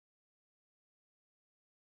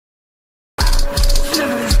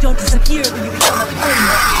don't disappear when you become a flame.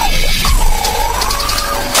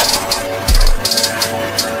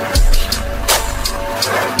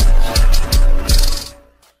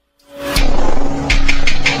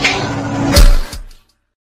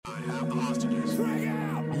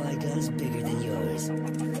 My gun's bigger than yours.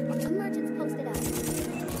 Emergence posted up.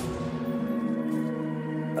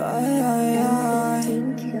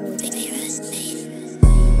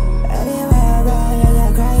 Everywhere around is a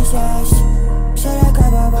crisis. Should I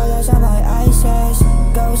cover bullets on my ISIS?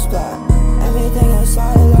 Ghost blood, everything is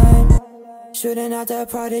silent. Shooting at the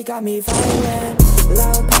party got me violent.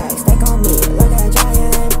 Low packs, stack on me like a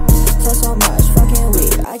giant. Sell so much fucking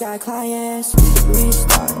weed, I got clients.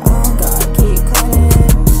 Restart, on God, keep climbing.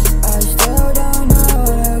 I still don't know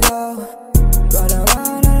where to go. Run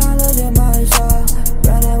around and I'm losing myself.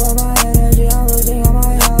 Running with my energy, I'm losing all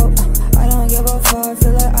my hope. I don't give a fuck,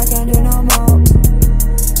 feel like I can't do no more.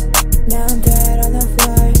 Now I'm dead on the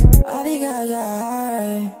floor, all because I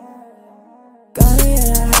hurt. Got me in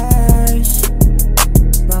a hearse.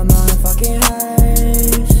 My mind fucking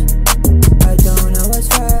hurts. I don't know what's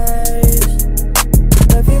first.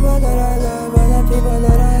 The people that I love are the people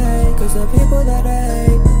that I hate. Cause the people that I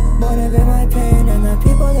hate motivate my pain. And the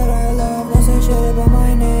people that I love don't say shit about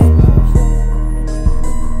my name.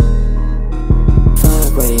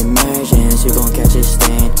 Fuck with emergence, you gon' catch a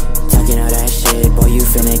stain. Talking all that shit, boy, you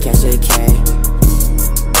finna catch a K.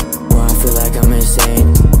 Boy, I feel like I'm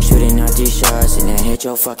insane. Shooting out these shots and then hit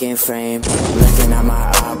your fucking frame. Looking at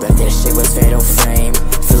my eye, but this shit was fatal frame.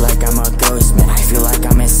 Feel like I'm a ghost, man, I feel like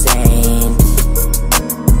I'm insane.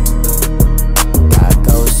 Got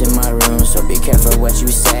ghosts in my room, so be careful what you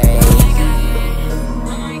say.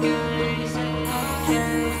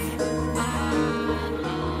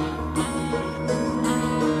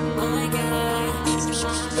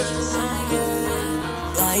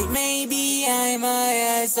 Like maybe I might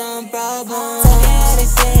have some problems. Tell me how to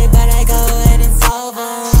say it, but I go ahead and solve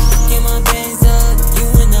them. Get my bands up, you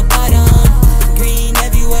in the bottom. Green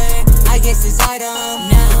everywhere, I guess it's item.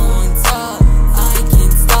 Now on top, I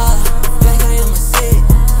can't stop. Back I on my sit,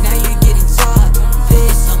 now you're getting shot.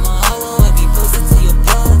 Fish on my hollow, I be posted to your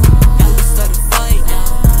blood. Now we start a fight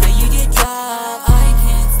now you get dropped. I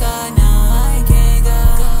can't stop now, I can't go.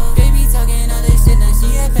 Baby talking all this shit, now she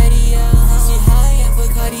a petty, yo. She high and for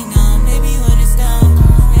Cardi now, maybe when it's down,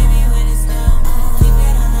 maybe when it's down.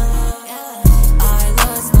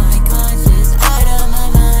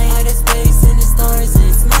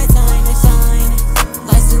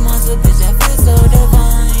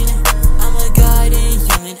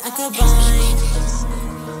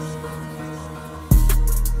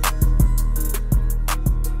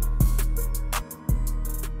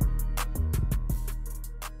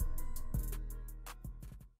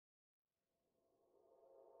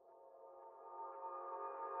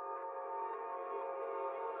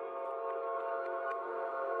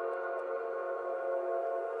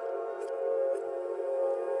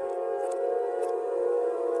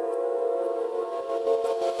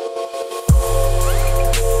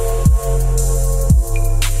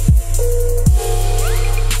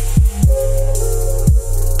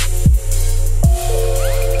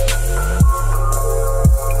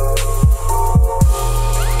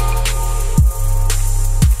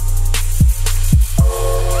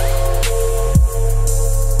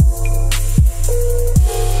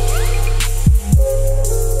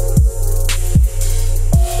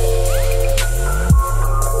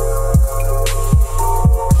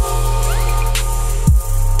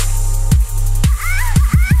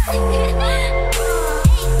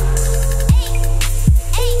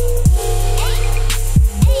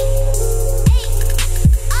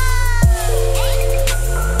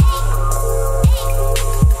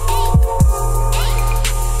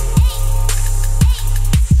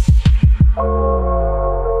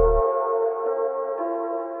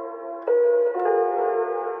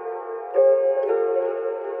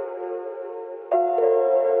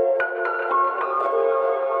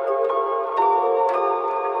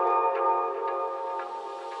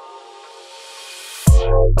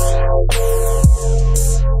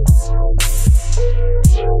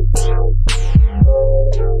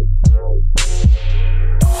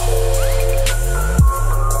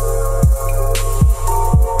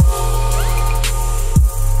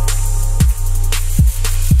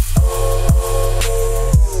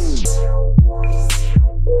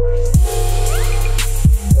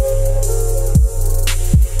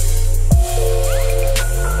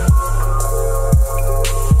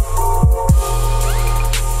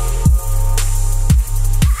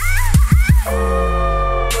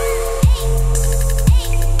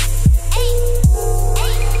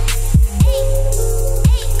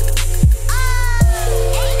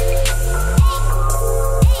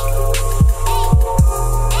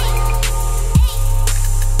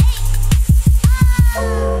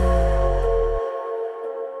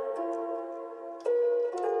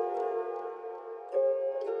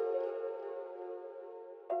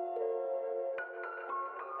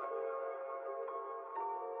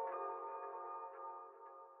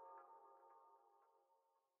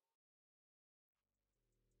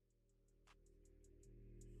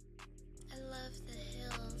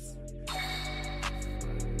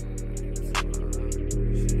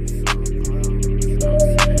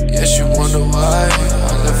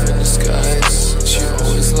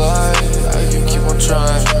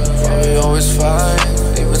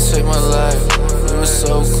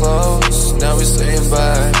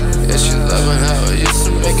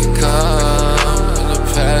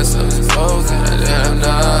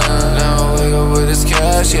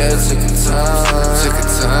 cash, yeah, it took a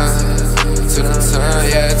time.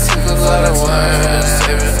 Yeah, it took a lot of work.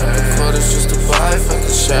 Saving up the quarters just to buy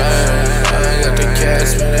fucking shirt. I ain't got the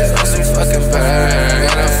cash, man, it's on some fucking bird.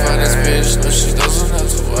 Gotta find this bitch, no, she doesn't have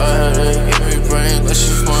to work. Give me brain, but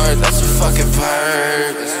she's smart, that's a fucking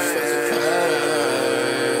bird.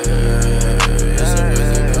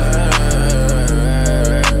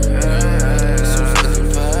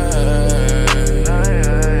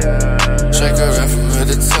 Shake her in from head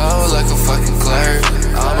to toe like a fucking clerk.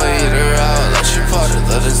 I'ma eat her out like she part of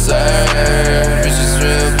the dessert. Bitch is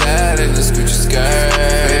real bad in this Gucci skirt.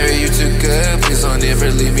 Baby, you too good, please don't ever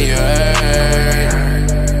leave me hurt.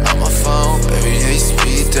 On my phone, baby, yeah, you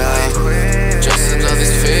speed dial. Dressing on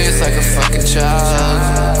these face like a fucking child.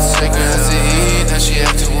 Take her out to eat, now she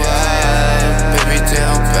acting wild. Baby,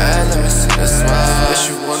 down bad, let me see that smile. Yeah,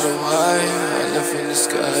 she wonder why I left in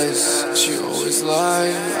disguise. She always lie,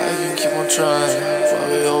 I can keep on trying, but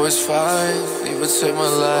we always fight. Even save my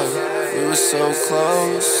life, we were so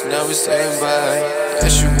close, now we saying bye. Yeah,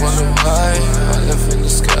 she wonder why I left in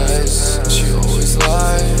disguise. She always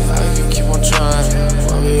lie, I can keep on trying,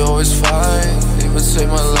 but we always fight. Even save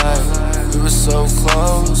my life, we were so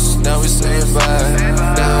close, now we saying bye.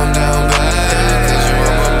 Now I'm down bad, cause you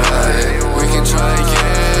on my mind. We can try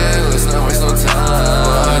again, let's not waste no time.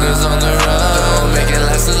 My heart is on the run, don't make it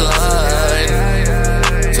last in line.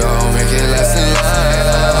 Don't make it last in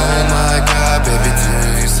line. Oh my god, baby,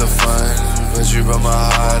 doing you so fun. But you broke my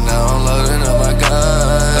heart, now I'm loading up my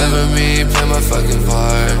gun. Never me, play my fucking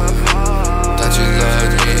part. Thought you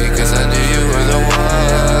loved me, cause I knew you were the one.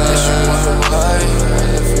 Yeah, she wonder why I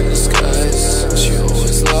left in disguise. She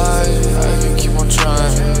always lie, I can keep on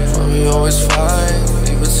trying, but we always fight.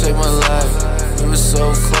 Even save my life, we were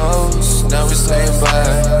so close, now we saying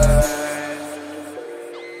bye.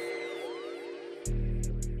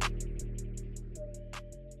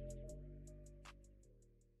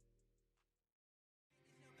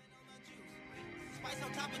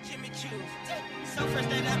 So first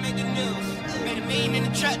that I made the news. Made a mean in the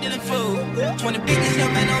trap dealing food. 20 biggest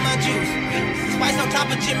young man on my juice. Spice on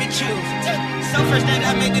top of Jimmy Choo. So first that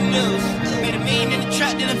I made the news. Made a mean in the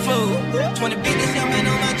trap dealing food. 20 biggest young man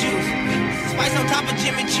on my juice. Spice on top of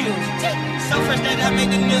Jimmy Choo. So first that I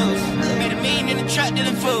made the news. Made a mean in the trap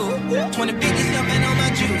dealing food. 20 biggest young man on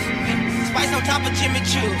my juice. Spice on top of Jimmy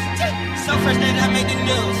Choo. So first that I made the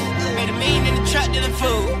news. Made a mean in the trap dealing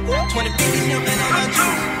food. 20 biggest young man on my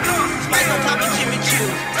juice. Spice on top of Jimmy Choo.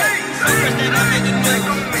 So first that I made the news. Made a mean in the trap dealing food. 20 biggest young man on my juice. Spice on top of Jimmy Choo. So first that I made the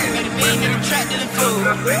news. Made a mean in the trap dealing food.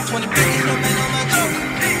 20 biggest young man on my juice.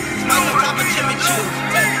 Spice on top of Jimmy Choo.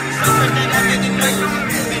 So first that I made the news.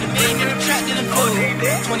 Made a mean in the trap dealing food.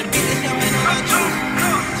 20 biggest young man on my juice. Spice on top of Jimmy Choo. So first that I made the news. Made a mean in the trap dealing food. 20 biggest young man on my juice.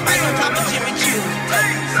 Spice on top of Jimmy Choo.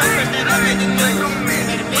 So first that I made the news. Made a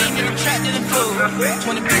mean in the trap dealing food.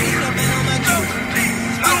 20 biggest young man on my juice.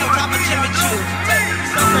 Spice on top of Jimmy Choo.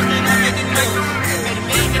 So first that I made the news. Made a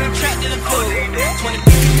mean in the trap dealing food. 20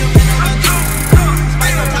 biggest young man on my juice.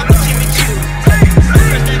 Spice on top of Jimmy Choo. So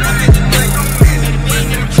first that I made the news. Made a mean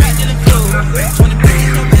in the trap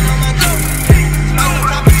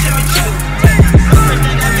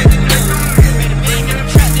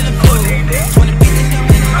dealing food. 20 biggest young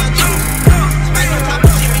man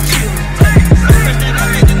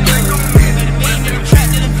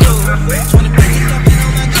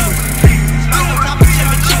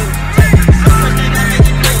on my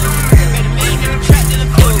juice. Spice on top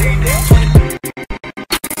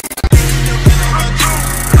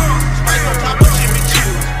of Jimmy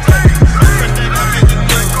Choo. So first that I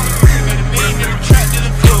made the news. Made a mean in the trap dealing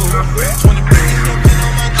food.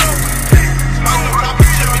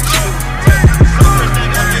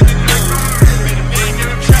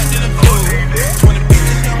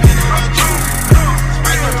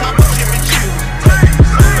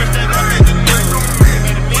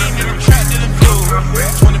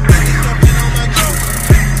 20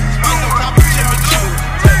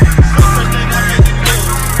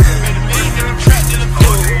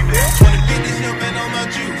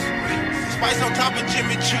 Spice on top of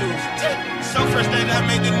Jimmy Choo. So first that I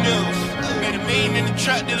made the news. Made a mean in the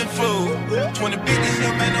trap dealing food. 20 biggest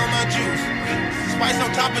young man on my juice. Spice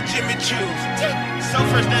on top of Jimmy Choo. So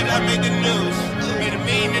first that I made the news. Made a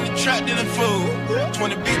mean in the trap dealing food.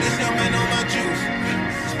 20 biggest young man on my juice.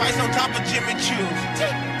 Spice on top of Jimmy Choo.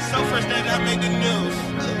 So first that I made the news.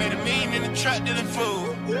 Made a mean in the trap dealing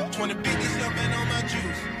food. 20 biggest young man on my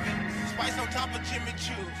juice. Spice on top of Jimmy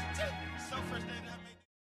Choo.